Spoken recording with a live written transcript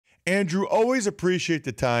Andrew, always appreciate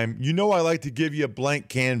the time. You know I like to give you a blank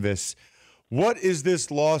canvas. What is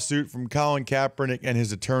this lawsuit from Colin Kaepernick and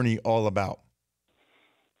his attorney all about?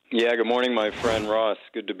 Yeah, good morning, my friend Ross.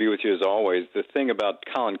 Good to be with you as always. The thing about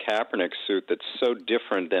Colin Kaepernick's suit that's so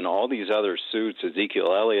different than all these other suits,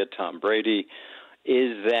 Ezekiel Elliott, Tom Brady,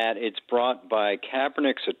 is that it's brought by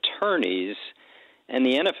Kaepernick's attorneys, and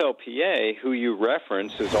the NFLPA, who you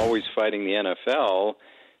reference is always fighting the NFL,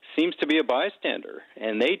 seems to be a bystander.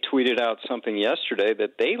 And they tweeted out something yesterday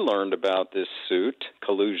that they learned about this suit,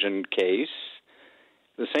 collusion case,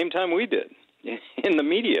 the same time we did in the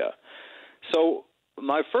media. So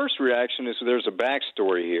my first reaction is there's a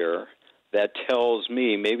backstory here that tells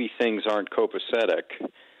me maybe things aren't copacetic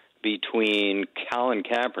between Colin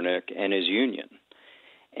Kaepernick and his union.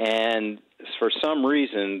 And for some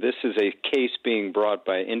reason, this is a case being brought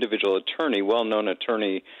by individual attorney, well-known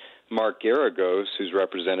attorney Mark Garagos, who's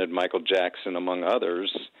represented Michael Jackson, among others,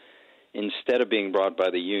 instead of being brought by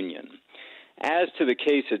the union. As to the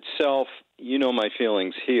case itself, you know my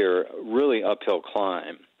feelings here, really uphill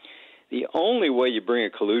climb. The only way you bring a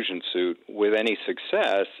collusion suit with any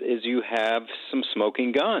success is you have some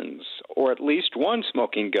smoking guns, or at least one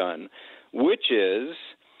smoking gun, which is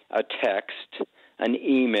a text, an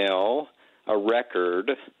email, a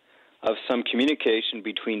record of some communication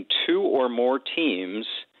between two or more teams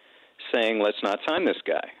saying, let's not sign this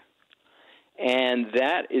guy. And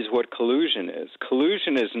that is what collusion is.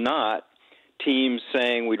 Collusion is not teams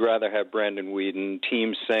saying we'd rather have Brandon Weeden,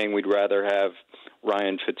 teams saying we'd rather have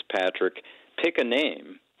Ryan Fitzpatrick. Pick a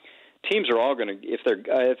name. Teams are all going to, if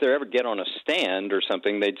they ever get on a stand or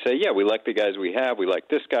something, they'd say, yeah, we like the guys we have, we like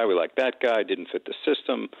this guy, we like that guy, didn't fit the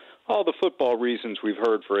system, all the football reasons we've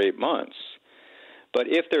heard for 8 months. But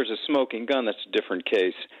if there's a smoking gun, that's a different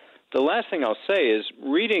case. The last thing I'll say is,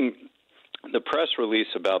 reading the press release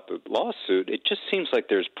about the lawsuit, it just seems like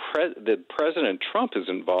that President Trump is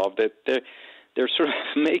involved. That they're sort of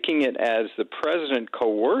making it as the president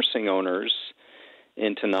coercing owners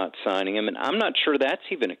into not signing him, and I'm not sure that's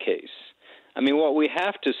even a case. I mean, what we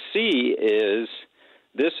have to see is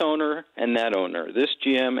this owner and that owner, this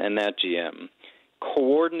GM and that GM,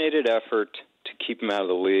 coordinated effort to keep him out of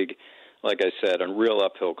the league. Like I said, a real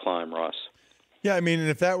uphill climb, Ross. Yeah, I mean, and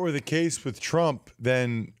if that were the case with Trump,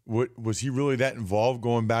 then was he really that involved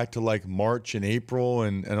going back to like March and April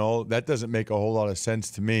and all? That doesn't make a whole lot of sense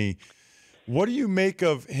to me. What do you make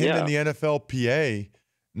of him and the NFLPA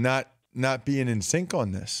not being in sync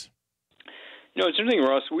on this? You know, it's interesting,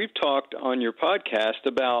 Ross. We've talked on your podcast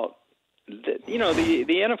about, the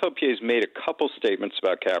NFLPA has made a couple statements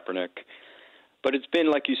about Kaepernick, but it's been,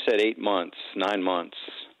 like you said, 8 months, 9 months.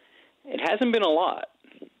 It hasn't been a lot.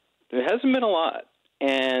 There hasn't been a lot,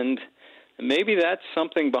 and maybe that's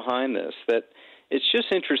something behind this, that it's just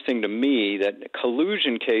interesting to me that a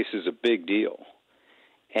collusion case is a big deal,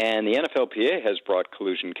 and the NFLPA has brought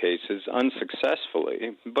collusion cases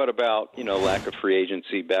unsuccessfully, but about, lack of free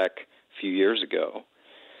agency back a few years ago.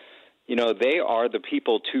 They are the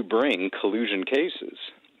people to bring collusion cases,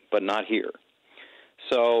 but not here.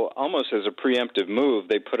 So almost as a preemptive move,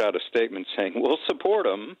 they put out a statement saying, we'll support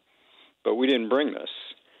them, but we didn't bring this.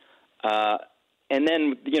 And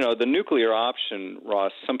then, the nuclear option,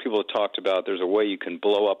 Ross, some people have talked about there's a way you can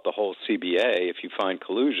blow up the whole CBA if you find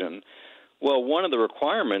collusion. Well, one of the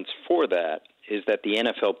requirements for that is that the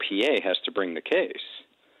NFLPA has to bring the case,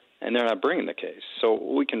 and they're not bringing the case. So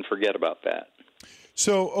we can forget about that.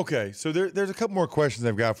 So, okay, so there's a couple more questions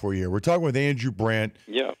I've got for you here. We're talking with Andrew Brandt.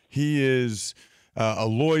 Yeah. He is a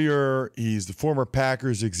lawyer. He's the former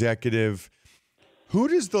Packers executive. Who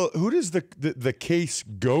does the case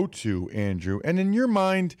go to, Andrew? And in your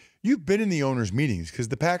mind, you've been in the owners' meetings because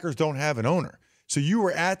the Packers don't have an owner. So you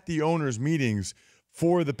were at the owners' meetings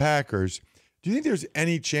for the Packers. Do you think there's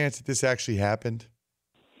any chance that this actually happened?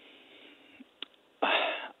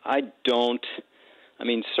 I don't. I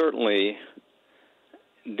mean, certainly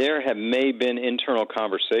there may been internal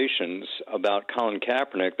conversations about Colin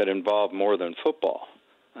Kaepernick that involved more than football.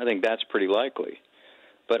 I think that's pretty likely.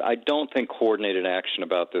 But I don't think coordinated action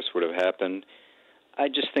about this would have happened. I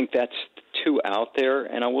just think that's too out there.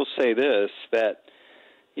 And I will say this, that,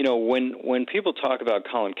 when people talk about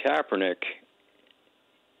Colin Kaepernick,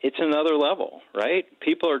 it's another level, right?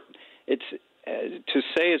 To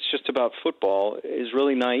say it's just about football is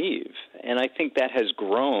really naive. And I think that has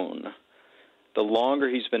grown. The longer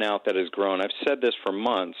he's been out, that has grown. I've said this for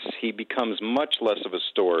months. He becomes much less of a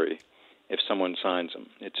story if someone signs him.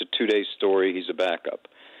 It's a 2-day story. He's a backup.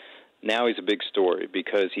 Now he's a big story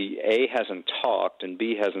because he, A, hasn't talked, and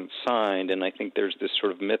B, hasn't signed, and I think there's this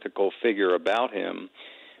sort of mythical figure about him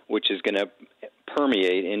which is going to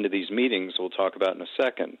permeate into these meetings we'll talk about in a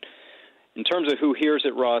second. In terms of who hears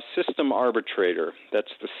it, Ross, system arbitrator.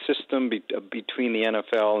 That's the system between the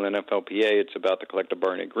NFL and NFLPA. It's about the collective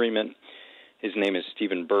bargaining agreement. His name is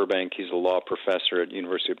Stephen Burbank. He's a law professor at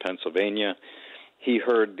University of Pennsylvania. He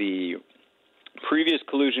heard the previous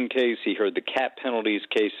collusion case. He heard the cap penalties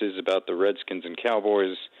cases about the Redskins and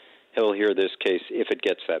Cowboys. He'll hear this case if it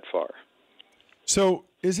gets that far. So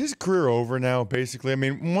is his career over now, basically? I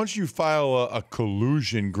mean, once you file a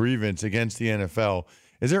collusion grievance against the NFL,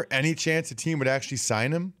 is there any chance the team would actually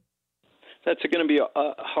sign him? That's going to be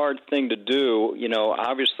a hard thing to do. You know,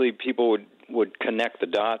 obviously people would connect the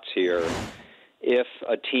dots here. If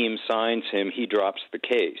a team signs him, he drops the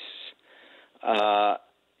case.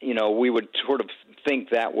 You know, we would sort of think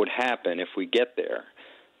that would happen if we get there.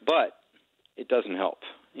 But it doesn't help.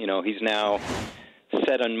 You know, he's now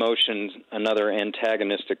set in motion another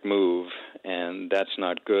antagonistic move, and that's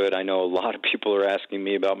not good. I know a lot of people are asking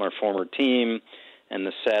me about my former team and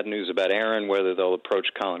the sad news about Aaron, whether they'll approach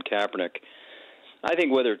Colin Kaepernick. I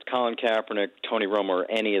think whether it's Colin Kaepernick, Tony Romo, or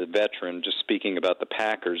any of the veterans, just speaking about the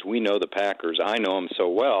Packers, we know the Packers. I know them so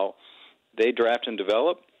well. They draft and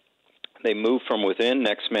develop. They move from within,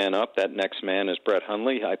 next man up. That next man is Brett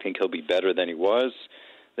Hundley. I think he'll be better than he was.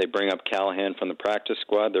 They bring up Callahan from the practice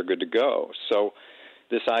squad. They're good to go. So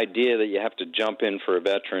this idea that you have to jump in for a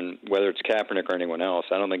veteran, whether it's Kaepernick or anyone else,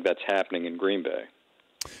 I don't think that's happening in Green Bay.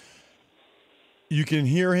 You can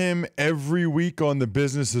hear him every week on the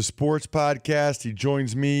Business of Sports podcast. He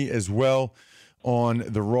joins me as well on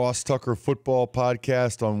the Ross Tucker Football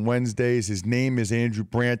podcast on Wednesdays. His name is Andrew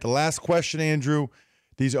Brandt. The last question, Andrew,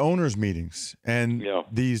 these owners' meetings and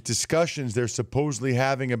these discussions they're supposedly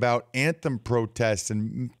having about anthem protests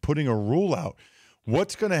and putting a rule out.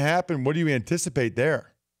 What's going to happen? What do you anticipate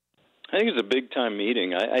there? I think it's a big-time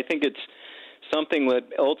meeting. I think it's something that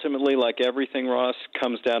ultimately, like everything, Ross,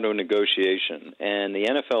 comes down to a negotiation. And the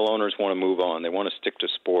NFL owners want to move on. They want to stick to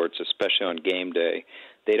sports, especially on game day.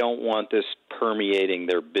 They don't want this permeating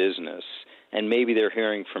their business. And maybe they're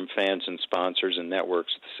hearing from fans and sponsors and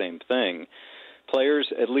networks the same thing.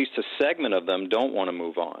 Players, at least a segment of them, don't want to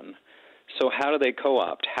move on. So how do they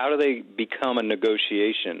co-opt? How do they become a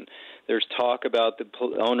negotiation? There's talk about the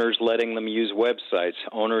owners letting them use websites,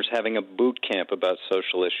 owners having a boot camp about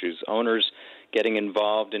social issues, owners getting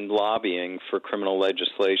involved in lobbying for criminal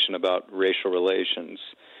legislation about racial relations.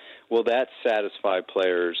 Will that satisfy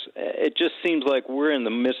players? It just seems like we're in the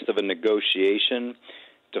midst of a negotiation,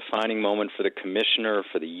 defining moment for the commissioner,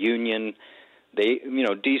 for the union. They, you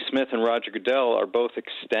know, D. Smith and Roger Goodell are both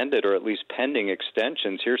extended or at least pending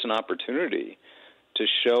extensions. Here's an opportunity to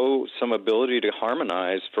show some ability to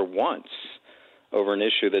harmonize for once over an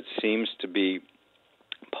issue that seems to be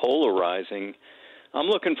polarizing. I'm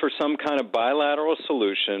looking for some kind of bilateral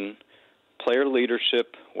solution, player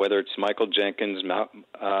leadership, whether it's Malcolm Jenkins,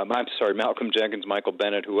 Michael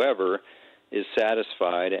Bennett, whoever, is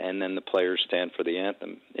satisfied, and then the players stand for the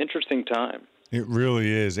anthem. Interesting time. It really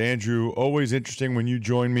is. Andrew, always interesting when you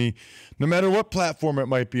join me, no matter what platform it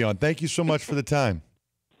might be on. Thank you so much for the time.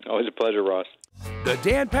 Always a pleasure, Ross. The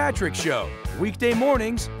Dan Patrick Show, weekday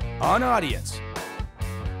mornings on Audience.